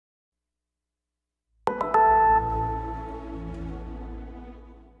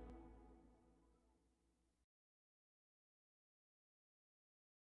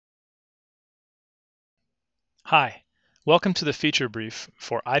Hi, welcome to the feature brief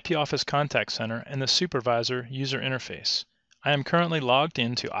for IPOFfice Contact Center and the Supervisor user interface. I am currently logged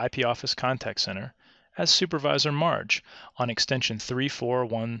into IPOFfice Contact Center as Supervisor Marge on extension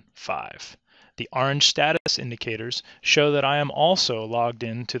 3415. The orange status indicators show that I am also logged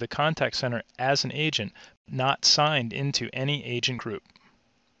into the contact center as an agent, not signed into any agent group.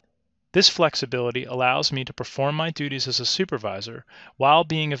 This flexibility allows me to perform my duties as a supervisor while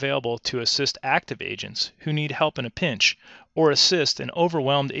being available to assist active agents who need help in a pinch or assist an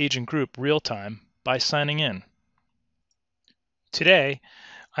overwhelmed agent group real-time by signing in. Today,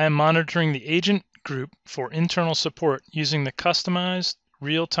 I am monitoring the agent group for internal support using the customized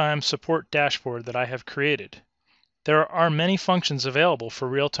real-time support dashboard that I have created. There are many functions available for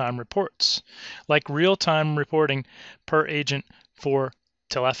real-time reports, like real-time reporting per agent for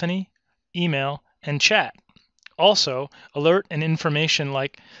telephony, email, and chat. Also, alert and information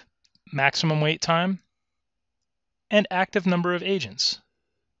like maximum wait time and active number of agents.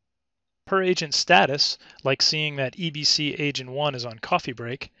 Per agent status, like seeing that EBC Agent 1 is on coffee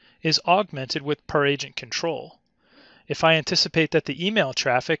break, is augmented with per agent control. If I anticipate that the email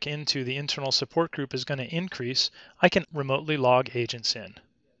traffic into the internal support group is going to increase, I can remotely log agents in.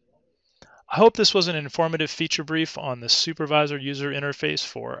 I hope this was an informative feature brief on the Supervisor user interface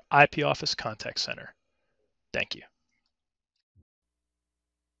for IPOFfice Contact Center. Thank you.